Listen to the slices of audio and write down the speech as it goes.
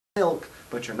milk,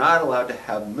 but you're not allowed to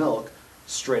have milk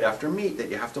straight after meat, that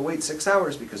you have to wait 6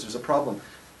 hours because there's a problem.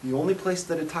 The only place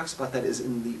that it talks about that is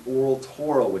in the oral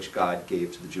Torah, which God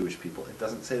gave to the Jewish people. It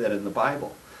doesn't say that in the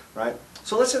Bible, right?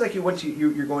 So let's say like you're going to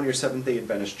your Seventh-day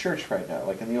Adventist church right now,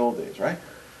 like in the old days, right?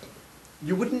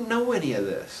 You wouldn't know any of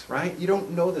this, right? You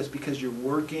don't know this because you're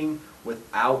working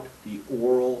without the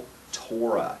oral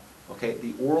Torah, okay?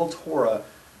 The oral Torah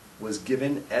was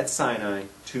given at Sinai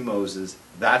to Moses.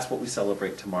 That's what we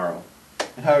celebrate tomorrow.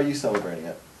 And how are you celebrating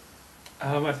it?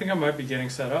 I think I might be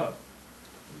getting set up.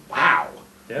 Wow.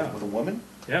 Yeah. With a woman?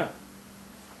 Yeah.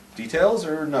 Details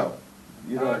or no?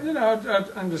 You know,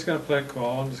 I'm just going to play it cool.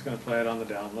 I'm just going to play it on the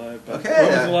download. But okay.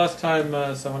 When was the last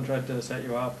time someone tried to set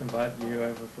you up, invite you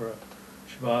over for a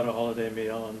Shabbat or holiday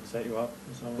meal and set you up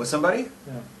or something? With somebody?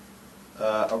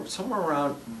 Yeah. Somewhere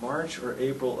around March or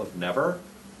April of never.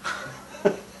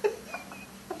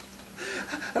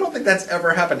 I don't think that's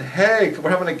ever happened. Hey, we're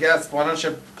having a guest. Why don't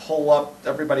you pull up?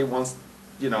 Everybody wants,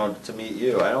 to meet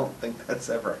you. I don't think that's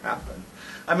ever happened.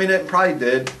 I mean, it probably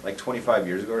did like 25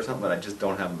 years ago or something, but I just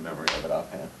don't have a memory of it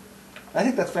offhand. I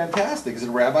think that's fantastic. Is it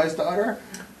a rabbi's daughter?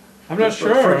 I'm not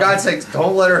sure. For God's sakes,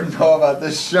 don't let her know about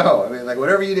this show. I mean, like,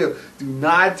 whatever you do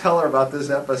not tell her about this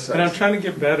episode. And I'm trying to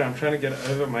get better. I'm trying to get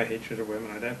over my hatred of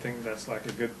women. I don't think that's like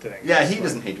a good thing. Yeah, he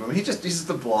doesn't hate women. He's just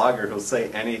a blogger who'll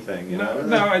say anything, you know?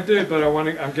 No, I do, but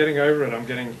I'm getting over it. I'm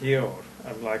getting healed.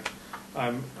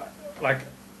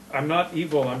 I'm not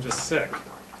evil. I'm just sick,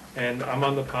 and I'm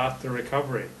on the path to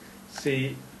recovery.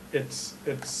 See, it's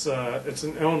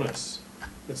an illness.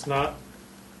 It's not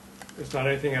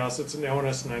anything else. It's an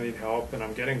illness, and I need help, and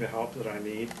I'm getting the help that I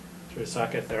need through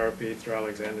psychotherapy, through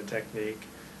Alexander technique,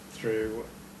 through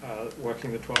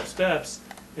working the 12 steps,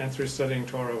 and through studying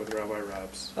Torah with Rabbi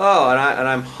Rabs. Oh, and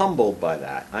I'm humbled by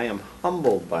that. I am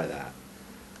humbled by that.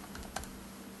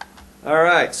 All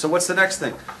right. So what's the next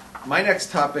thing? My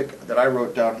next topic that I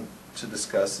wrote down to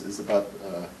discuss is about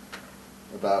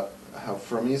how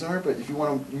Fermis are. But if you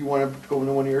want to go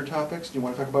into one of your topics, do you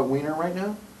want to talk about Wiener right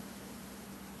now?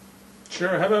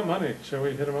 Sure. How about money? Shall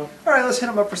we hit him up? All right. Let's hit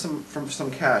him up for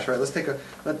some cash. Right. Let's take a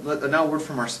now word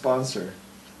from our sponsor.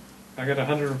 I got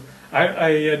 100.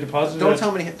 I deposited.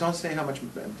 Don't say how much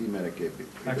D-Medic gave you.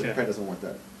 Okay. The Fed doesn't want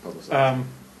that publicized.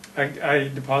 I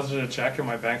deposited a check in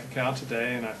my bank account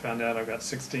today, and I found out I've got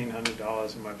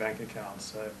 $1,600 in my bank account.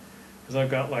 So, because I've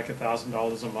got like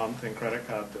 $1,000 a month in credit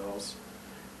card bills.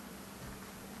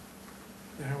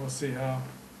 Yeah, we'll see how.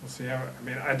 I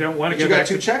mean, I don't want to get back.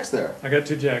 You got two checks there. I got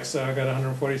two checks, so I got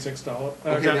 $146.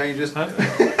 Okay, now you just.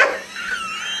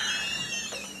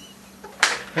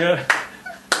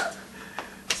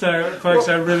 So, folks,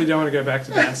 I really don't want to go back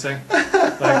to dancing.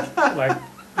 Like.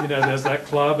 There's that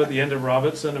club at the end of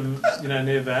Robertson,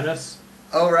 near Venice.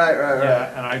 Oh, right. Yeah,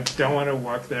 and I don't want to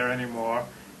work there anymore.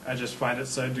 I just find it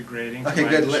so degrading. Okay,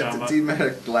 good.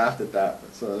 D-Medic laughed at that,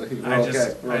 so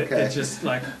we're okay. It's just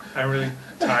like, I'm really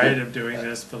tired of doing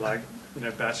this for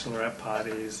bachelorette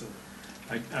parties.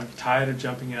 And I'm tired of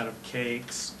jumping out of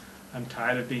cakes. I'm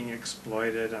tired of being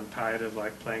exploited. I'm tired of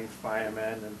playing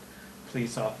firemen and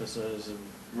police officers and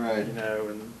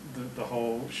and the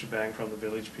whole shebang from the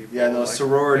village people. Yeah, those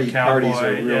sorority parties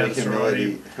are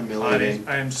really humiliating.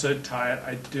 I am so tired.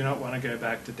 I do not want to go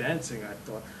back to dancing. I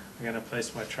thought I'm going to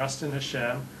place my trust in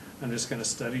Hashem. I'm just going to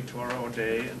study Torah all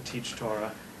day and teach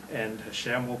Torah, and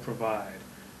Hashem will provide.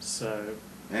 So.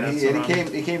 And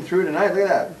he came through tonight. Look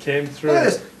at that. Came through. Look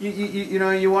at this.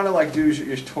 You want to do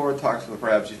your Torah talks with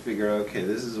perhaps you figure, okay,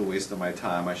 this is a waste of my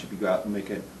time. I should be out and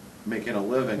making a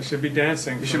living. You should be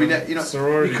dancing. You should be,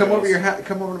 sorority. You come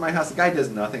over to my house. The guy does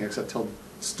nothing except tell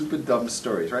stupid, dumb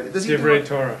stories, right? Does he Divrei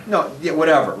Torah. No, yeah,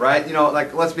 whatever, right?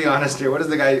 Let's be honest here. What does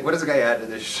the guy add to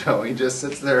this show? He just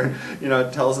sits there,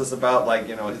 tells us about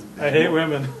his. I hate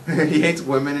women. He hates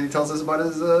women, and he tells us about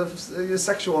his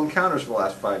sexual encounters for the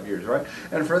last 5 years, right?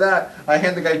 And for that, I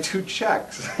hand the guy 2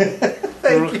 checks.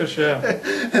 Thank you.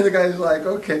 And the guy's like,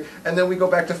 okay, and then we go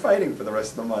back to fighting for the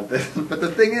rest of the month. But the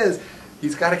thing is,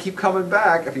 he's got to keep coming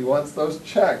back if he wants those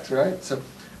checks, right? So,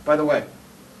 by the way,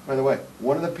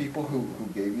 one of the people who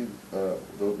gave you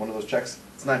one of those checks,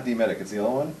 it's not D-Medic, it's the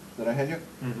other one that I had you.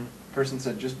 Mm-hmm. The person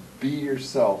said, just be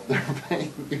yourself. They're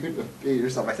paying you to be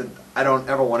yourself. I said, I don't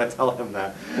ever want to tell him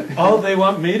that. Oh, they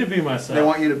want me to be myself. They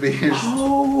want you to be yourself.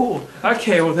 Oh,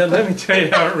 okay, well then let me tell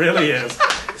you how it really is.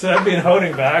 So I've been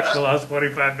holding back for the last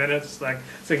 45 minutes,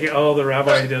 thinking, oh, the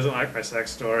rabbi, he doesn't like my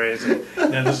sex stories. And,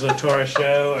 this is a Torah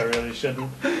show. I really shouldn't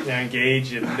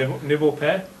engage in nibble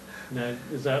pet. You know,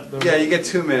 is that the... Yeah, you get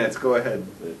 2 minutes. Go ahead.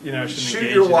 You know, I shouldn't Shoot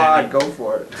engage your in wad. any... Go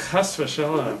for it. Chas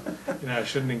v'shalom. You know, I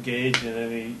shouldn't engage in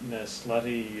any, you know,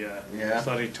 slutty, Yeah.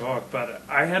 slutty talk. But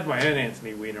I had my own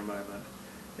Anthony Weiner moment.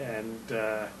 And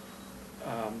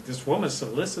this woman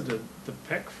solicited the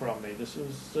pic from me. This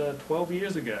was 12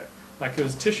 years ago. Like it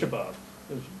was Tisha B'Av.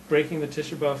 It was breaking the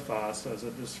Tisha B'Av fast. I was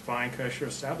at this fine kosher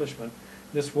establishment.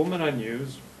 This woman I knew,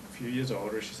 was a few years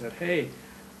older, she said, hey,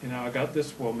 you know, I got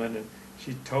this woman, and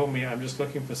she told me, I'm just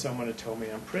looking for someone to tell me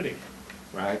I'm pretty.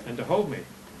 Right. And to hold me.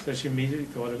 So she immediately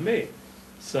thought of me.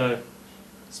 So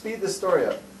Speed the story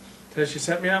up. so she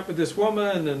set me up with this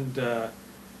woman, and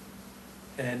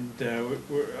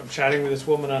I'm chatting with this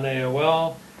woman on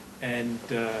AOL, and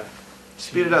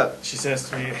Speed it up. She says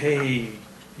to me, "Hey,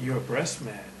 you're a breast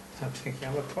man." I'm thinking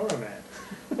I'm a Torah man,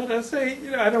 but I say, you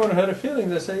know, I don't want to hurt her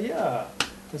feelings. I say, yeah,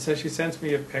 and so she sends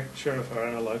me a picture of her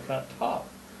in a low-cut top,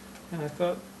 and I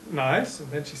thought, nice.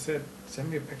 And then she said, "Send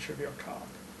me a picture of your cock."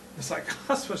 It's like,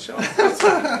 that's for sure.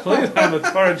 Please, I'm a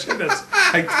Torah Jew. That's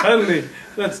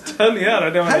totally out. I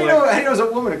don't How do want you to know? How do you know it was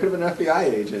a woman? It could have been an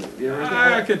FBI agent. You ever think I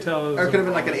that? could tell. It was Or it could have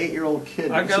been a like an woman. 8-year-old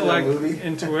kid. I You got see that like movie?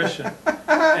 intuition,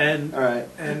 and All right.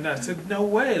 and I said, no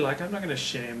way. Like I'm not going to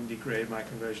shame, degrade my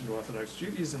conversion to Orthodox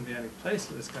Judaism. The only place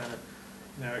for this kind of,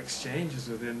 you know, exchange is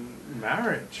within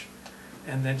marriage.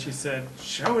 And then she said,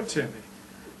 show it to me.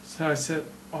 So I said,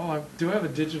 oh, I do have a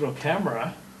digital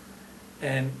camera,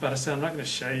 but I said I'm not going to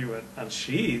show you it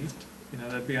unsheathed. You know,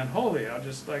 that'd be unholy. I'll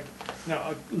just like, you know,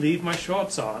 I'll leave my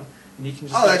shorts on, and you can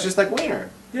just. Oh, that's just like Wiener.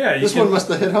 Yeah, you This can, one must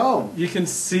have hit home. You can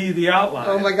see the outline.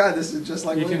 Oh my God, this is just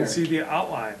like you Wiener. can see the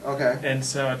outline. Okay. And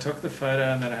so I took the photo,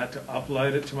 and then I had to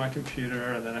upload it to my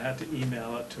computer, and then I had to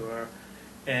email it to her.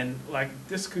 And like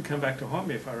this could come back to haunt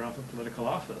me if I run for political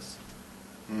office.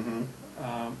 Mm-hmm.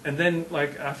 And then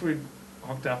like after we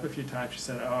hooked up a few times, she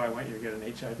said, "Oh, I want you to get an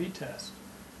HIV test."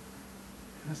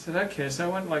 And I said, "Okay." So I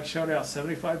went and like showed out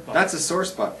 $75. That's a sore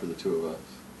spot for the two of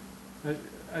us.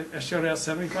 I showed out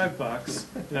 $75.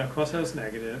 You know, of course I was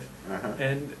negative,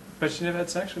 Uh-huh. but she never had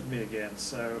sex with me again.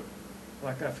 So,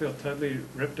 like, I feel totally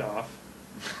ripped off.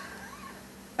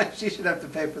 She should have to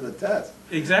pay for the test.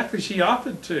 Exactly, she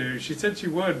offered to. She said she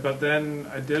would, but then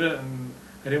I did it, and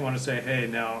I didn't want to say, "Hey,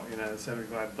 now you know,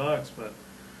 $75." But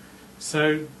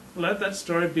so let that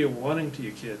story be a warning to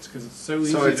you kids, because it's so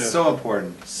easy. So it's so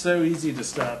important. So easy to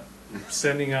start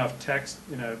sending off text,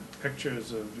 you know,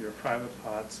 pictures of your private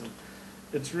parts, and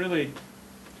it's really,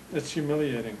 it's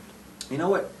humiliating. You know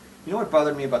what? You know what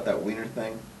bothered me about that Wiener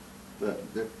thing?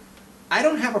 I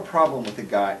don't have a problem with the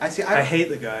guy. I hate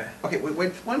the guy. Okay,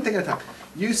 wait, one thing at a time.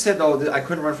 You said, oh, that I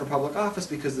couldn't run for public office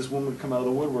because this woman would come out of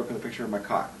the woodwork with a picture of my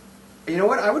cock. You know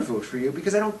what? I would vote for you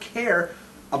because I don't care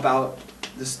about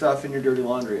the stuff in your dirty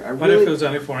laundry. What if it was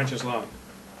only 4 inches long?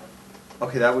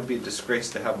 Okay, that would be a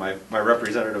disgrace to have my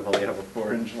representative only have a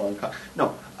 4-inch long cock.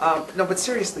 No, no, but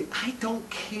seriously, I don't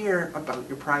care about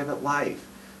your private life.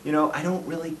 You know, I don't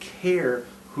really care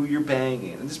who you're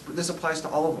banging. And this applies to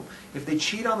all of them. If they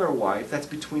cheat on their wife, that's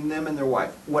between them and their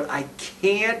wife. What I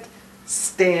can't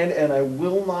stand and I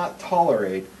will not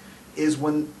tolerate is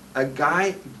when a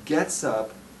guy gets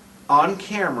up on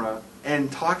camera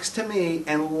and talks to me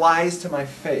and lies to my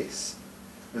face.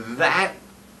 That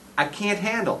I can't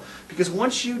handle. Because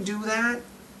once you do that,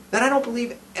 then I don't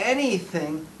believe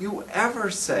anything you ever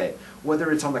say.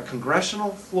 Whether it's on the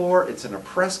congressional floor, it's in a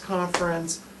press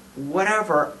conference,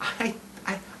 whatever,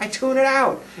 I tune it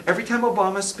out. Every time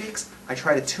Obama speaks, I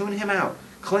try to tune him out.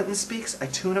 Clinton speaks, I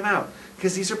tune him out.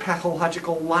 Because these are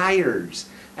pathological liars.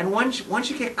 And once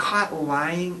you get caught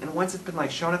lying, and once it's been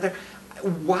like shown out there,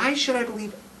 why should I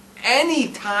believe any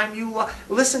time you lie?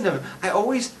 Listen to him. I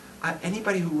always,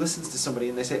 anybody who listens to somebody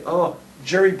and they say, oh,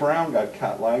 Jerry Brown got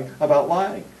caught lying about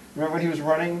lying. Remember when he was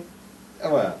running?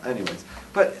 Oh, well, anyways.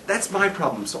 But that's my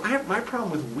problem. So my problem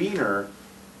with Wiener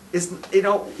is, you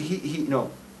know,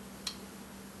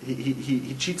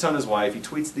 he cheats on his wife. He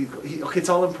tweets okay, it's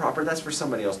all improper. That's for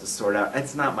somebody else to sort out.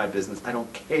 It's not my business. I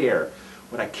don't care.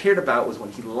 What I cared about was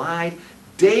when he lied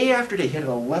day after day. He had an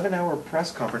 11-hour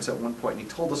press conference at one point, and he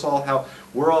told us all how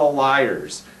we're all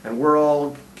liars and we're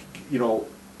all, you know,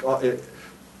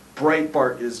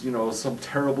 Breitbart is, you know, some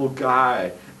terrible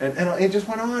guy, and it just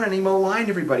went on, and he maligned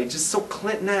everybody, just so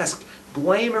Clinton-esque.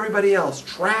 Blame everybody else,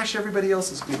 trash everybody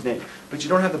else's good name, but you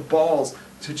don't have the balls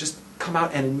to just come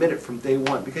out and admit it from day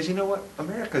one, because you know what?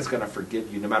 America's going to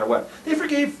forgive you no matter what. They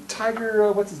forgave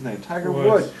Tiger, what's his name? Tiger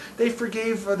Woods. They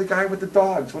forgave the guy with the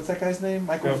dogs. What's that guy's name?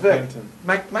 Michael Vick.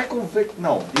 Michael Vick,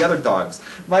 no, the other dogs.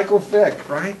 Michael Vick,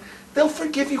 right? They'll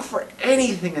forgive you for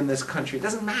anything in this country. It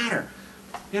doesn't matter.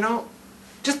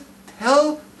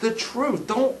 Tell the truth.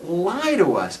 Don't lie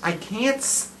to us. I can't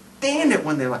stand it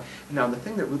when they lie. Now, the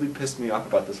thing that really pissed me off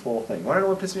about this whole thing, want to know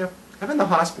what pissed me off? I'm in the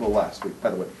hospital last week,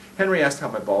 by the way. Henry asked how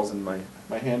my balls and my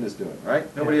hand is doing,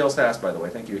 right? Nobody else asked, by the way.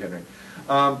 Thank you, Henry.